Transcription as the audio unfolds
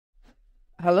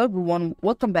Hello everyone,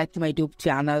 welcome back to my YouTube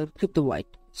channel Crypto White.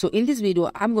 So in this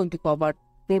video, I'm going to cover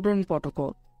Proton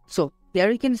Protocol. So here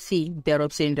you can see their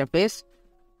website interface.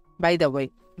 By the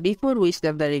way, before we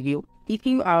start the review, if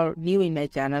you are new in my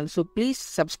channel, so please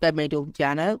subscribe my YouTube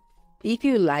channel if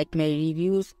you like my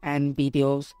reviews and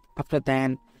videos after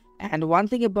that. And one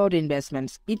thing about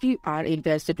investments, if you are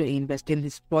interested to invest in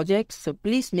this project, so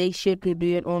please make sure to do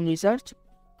your own research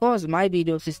because my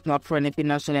videos is not for any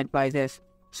financial advisors.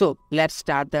 So let's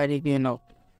start the review now.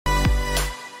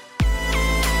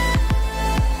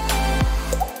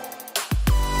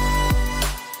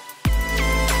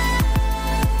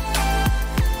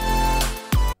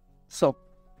 So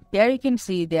here you can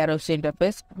see their website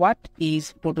interface. What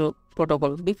is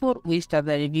protocol? Before we start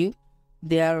the review,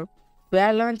 their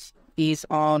balance is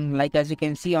on, like as you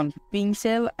can see, on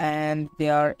Pincel, and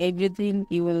their everything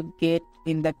you will get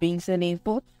in the Pincel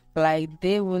info. Like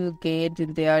they will get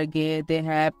they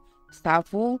have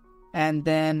SAFU and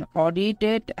then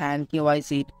audited and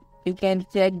KYC. You can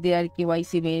check their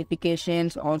KYC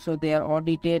verifications. Also they are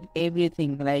audited,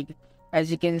 everything. Like as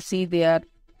you can see, they are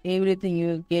everything you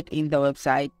will get in the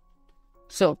website.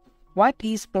 So what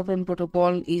is Proton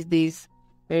Protocol? Is this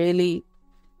really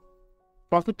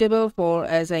profitable for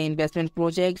as an investment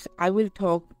projects? I will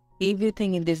talk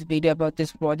everything in this video about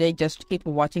this project. Just keep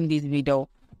watching this video.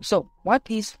 So what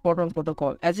is Proton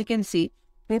Protocol? As you can see,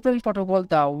 Proton Protocol,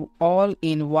 the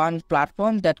all-in-one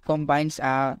platform that combines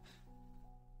a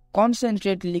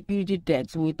concentrated liquidity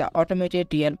DEX with the automated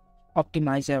real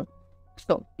optimizer.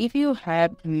 So if you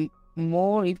have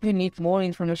if you need more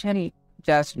information,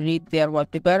 just read their white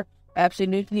paper.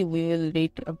 Absolutely, we will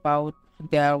read about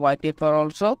their white paper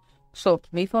also. So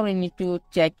before we need to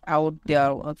check out their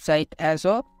website as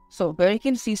well. So where you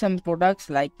can see some products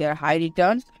like their high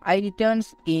returns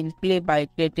in play by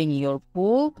creating your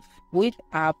pool with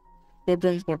a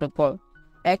Proton Protocol.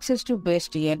 Access to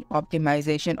best yield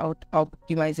optimization of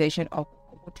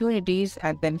opportunities,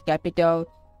 and then capital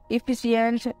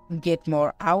efficient, get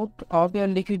more out of your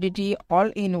liquidity, all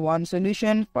in one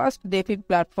solution. First DeFi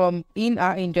platform in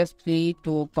our industry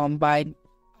to combine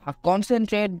a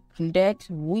concentrated DEX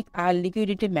with a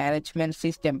liquidity management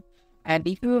system. And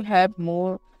if you have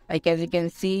more, like as you can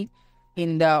see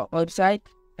in the website,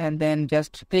 and then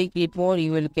just click it more,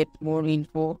 you will get more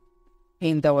info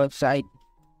in the website.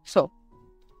 So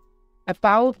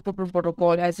about Proton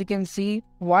Protocol, as you can see,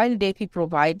 while DeFi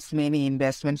provides many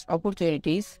investments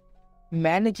opportunities,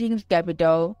 managing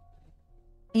capital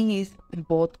is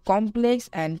both complex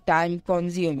and time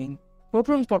consuming.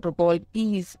 Proton Protocol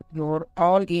is your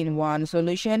all-in-one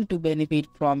solution to benefit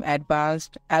from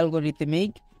advanced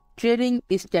algorithmic trading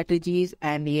strategies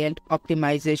and yield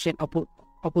optimization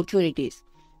opportunities.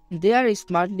 Their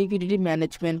smart liquidity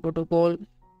management protocol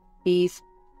is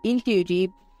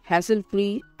intuitive,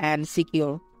 hassle-free, and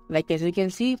secure. Like as you can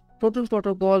see, Proton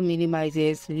Protocol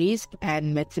minimizes risk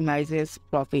and maximizes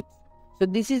profits. So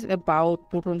this is about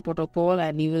Proton Protocol,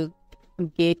 and you will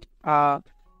get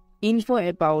info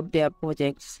about their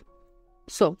projects.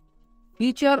 So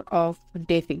future of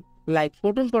DeFi, like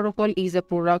Proton Protocol is a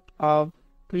product of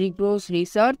rigorous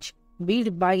research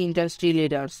built by industry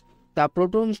leaders. The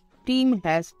Proton team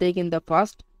has taken the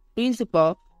first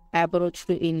principle approach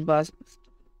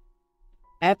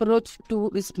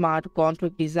to smart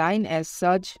contract design. As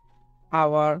such,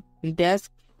 our DEX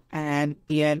and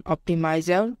yield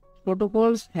optimizer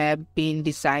protocols have been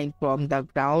designed from the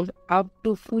ground up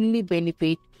to fully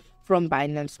benefit from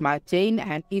Binance Smart Chain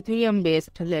and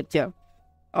Ethereum-based ledger.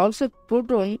 Also,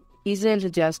 Proton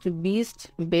isn't just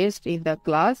best in the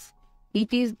class.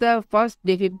 It is the first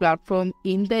DeFi platform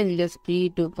in the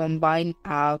industry to combine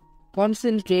a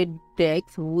concentrated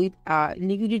DEX with a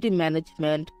liquidity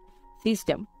management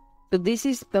system. So this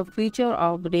is the feature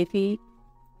of DeFi,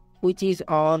 which is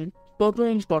on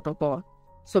Proton Protocol.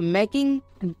 So making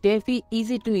DeFi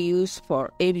easy to use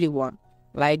for everyone.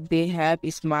 Like they have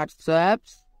smart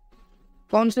swaps,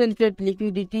 concentrated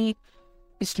liquidity,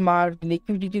 smart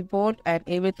liquidity port, and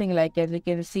everything, like as you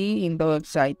can see in the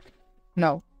website.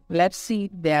 Now let's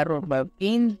see their roadmap.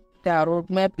 In their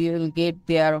roadmap, you will get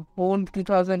their whole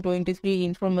 2023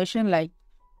 information, like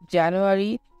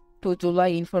January to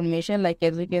July information, like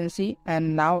as you can see,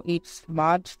 and now it's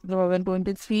March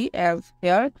 2023 as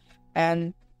here.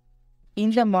 And in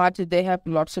the March they have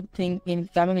lots of things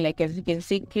incoming, like as you can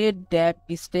see, create debt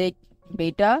stake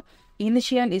beta,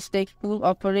 initial stake pool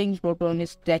offering, Proton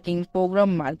staking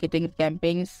program, marketing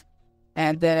campaigns.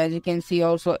 And then as you can see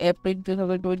also April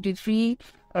 2023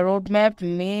 roadmap,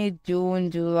 May,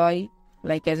 June, July,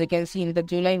 like as you can see in the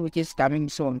July, which is coming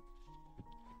soon.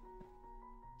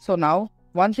 So now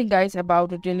one thing guys about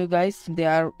to tell you guys, they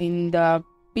are in the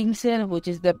pink sale, which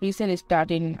is the pre-sale, is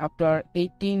starting after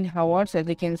 18 hours. As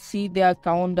you can see, their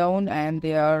countdown and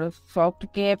their soft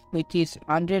cap, which is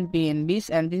 100 BNBs,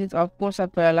 and this is of course a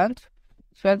fair launch.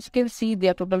 So as you can see,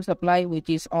 their total supply, which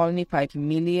is only 5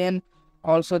 million.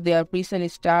 Also, their pre-sale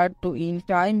start to in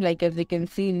time, like as you can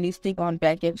see, listing on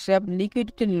PancakeSwap,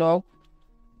 liquidity lock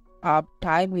up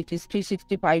time, which is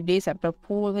 365 days after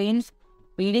 4 wins,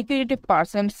 liquidity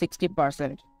percent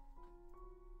 60%.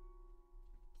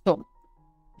 So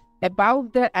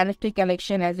about the NFT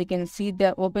collection, as you can see,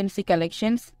 the OpenSea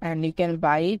collections, and you can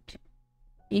buy it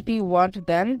if you want.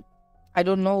 Then I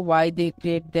don't know why they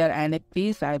create their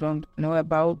NFTs. I don't know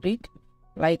about it.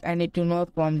 Like, I need to know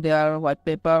from their white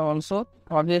paper also.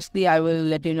 Obviously, I will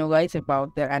let you know guys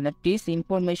about their NFTs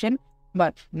information.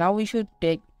 But now we should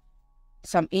take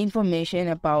some information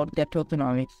about their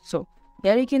tokenomics. So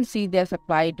here you can see their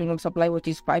supply, total supply, which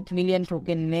is 5 million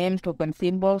token name, token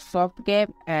symbol, soft cap,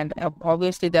 and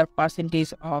obviously their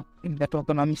percentage of in the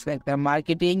tokenomics, like their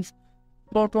marketings,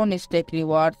 Proton stake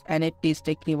rewards, NFT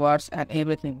stake rewards, and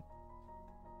everything.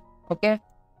 Okay,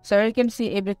 so you can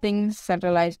see everything: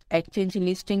 centralized exchange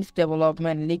listings,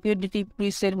 development, liquidity,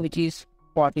 pre-sale, which is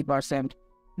 40%.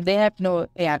 They have no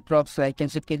airdrops, like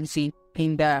as you can see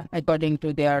in the according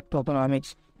to their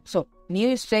tokenomics. So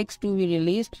new stakes to be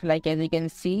released, like as you can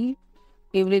see,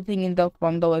 everything in the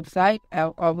from the website.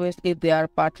 Obviously, they are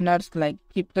partners like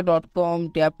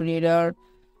Crypto.com, DeFi,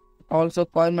 also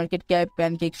CoinMarketCap,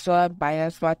 PancakeSwap,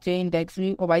 Binance Smart Chain, DEX.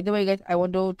 Oh, by the way, guys, I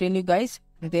want to tell you guys,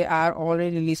 they are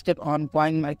already listed on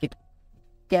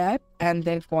CoinMarketCap and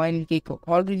then CoinGecko,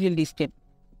 already listed.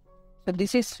 So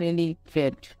this is really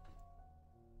great.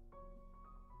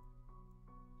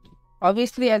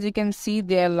 Obviously, as you can see,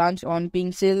 they are launched on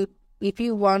Pink Sale. If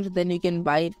you want, then you can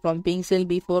buy it from Pink Sale.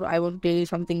 Before I want to tell you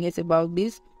something else about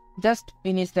this, just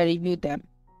finish the review them.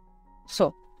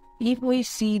 So if we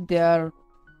see their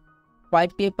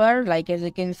white paper, like as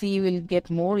you can see, you will get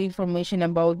more information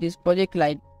about this project,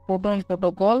 like Proton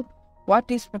Protocol. What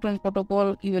is Proton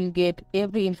Protocol? You will get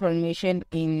every information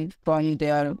in from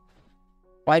their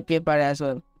white paper as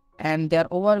well. And their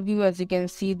overview, as you can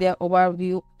see, their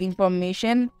overview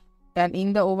information. And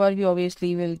in the overview,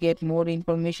 obviously, you will get more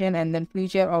information. And then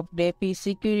future of Defi,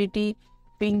 security,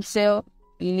 pink sale,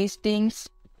 listings,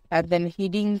 and then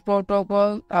hidden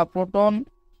protocol,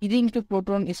 hidden to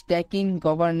Proton stacking,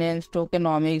 governance,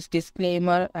 tokenomics,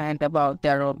 disclaimer, and about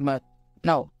their roadmap.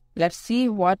 Now, let's see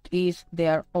what is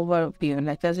their overview.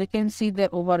 Like as you can see, their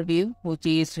overview, which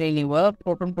is really well: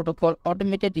 Proton Protocol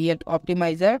automated yield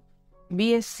optimizer,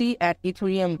 BSC at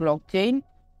Ethereum blockchain,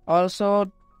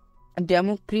 also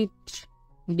democrat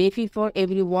Defi for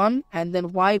everyone, and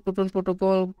then why Proton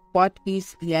Protocol, what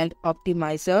is yield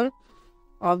optimizer.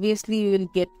 Obviously, you will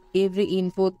get every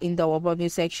info in the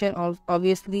overview section.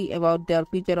 Obviously, about their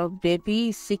future of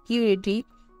Defi, security.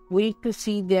 We need to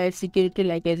see their security,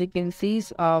 like as you can see,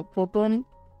 Proton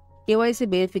KYC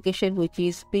verification, which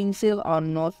is pink sale or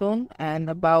not known, and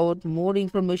about more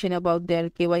information about their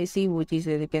KYC, which is,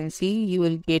 as you can see, you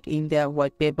will get in their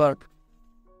white paper.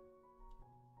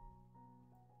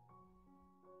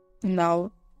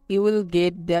 Now you will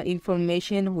get the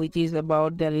information which is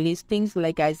about the listings.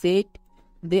 Like I said,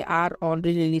 they are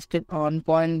already listed on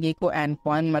CoinGecko and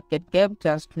CoinMarketCap.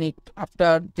 Just need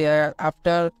after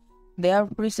their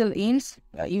pre-sale ends,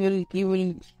 you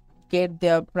will get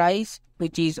their price,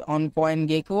 which is on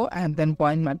CoinGecko and then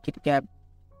CoinMarketCap.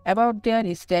 About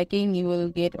their stacking, you will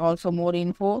get also more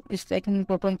info. Stacking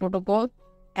Proton Protocol,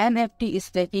 NFT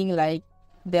stacking, like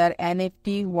their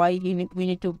NFT, why we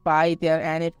need to buy their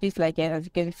NFTs. Like as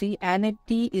you can see,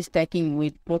 NFT is stacking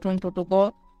with Proton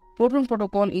Protocol. Proton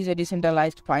Protocol is a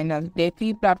decentralized finance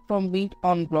DeFi platform built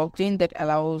on blockchain that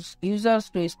allows users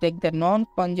to stake the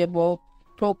non-fungible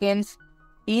tokens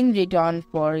in return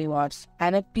for rewards.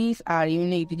 NFTs are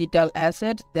unique digital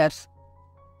assets that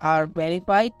are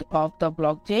verified of the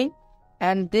blockchain,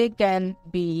 and they can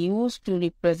be used to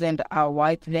represent a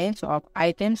wide range of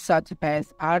items such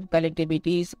as art,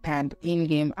 collectivities, and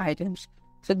in-game items.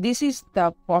 So this is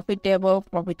the profitable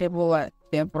from the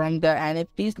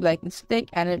NFTs, like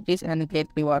stake NFTs and get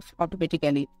rewards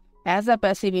automatically. As a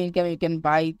passive income, you can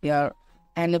buy their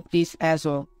NFTs as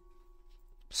well.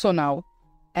 So now,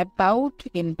 about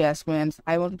investments,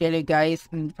 I want to tell you guys,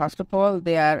 first of all,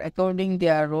 they are according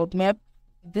their roadmap.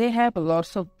 They have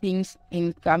lots of things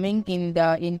incoming in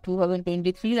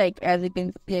 2023, like as you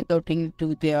can see, according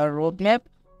to their roadmap,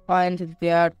 and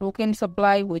their token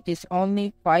supply, which is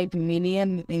only 5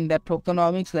 million in the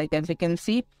tokenomics, like as you can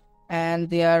see, and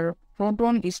their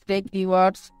Proton stake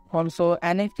rewards, also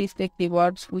NFT stake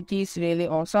rewards, which is really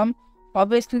awesome.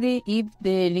 obviously if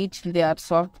they reach their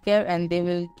soft cap and they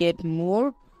will get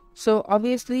more, so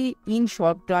obviously in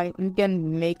short time you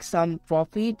can make some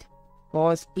profit,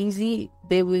 because easy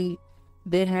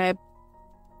they have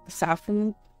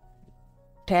Safu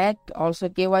tag, also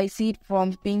KYC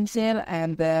from Pincel,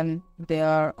 and then they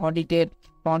are audited,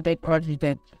 contact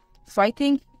audited. So I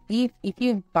think if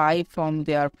you buy from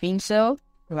their Pincel,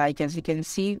 like as you can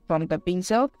see from the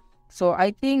Pincel, so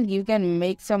I think you can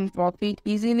make some profit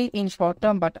easily in short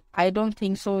term, but I don't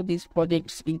think so this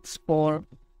project is for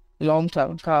long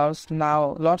term, because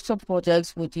now lots of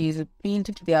projects which is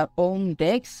built their own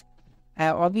DEX,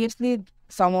 obviously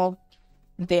some of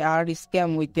they are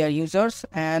scam with their users.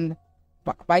 And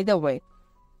by the way,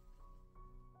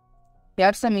 there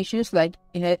are some issues like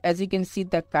as you can see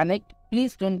the connect,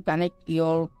 please don't connect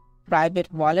your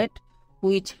private wallet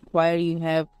where you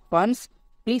have funds.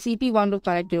 Please, if you want to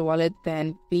connect your wallet,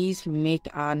 then please make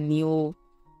a new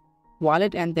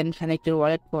wallet and then connect your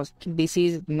wallet, because this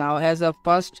is now as a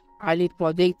first early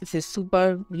project, this is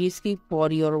super risky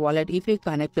for your wallet if you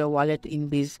connect your wallet in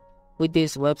this with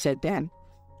this website. Then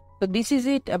so this is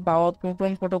it about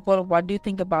Proton Protocol. What do you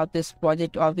think about this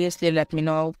project? Obviously let me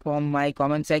know from my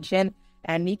comment section,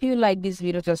 and if you like this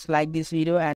video, just like this video and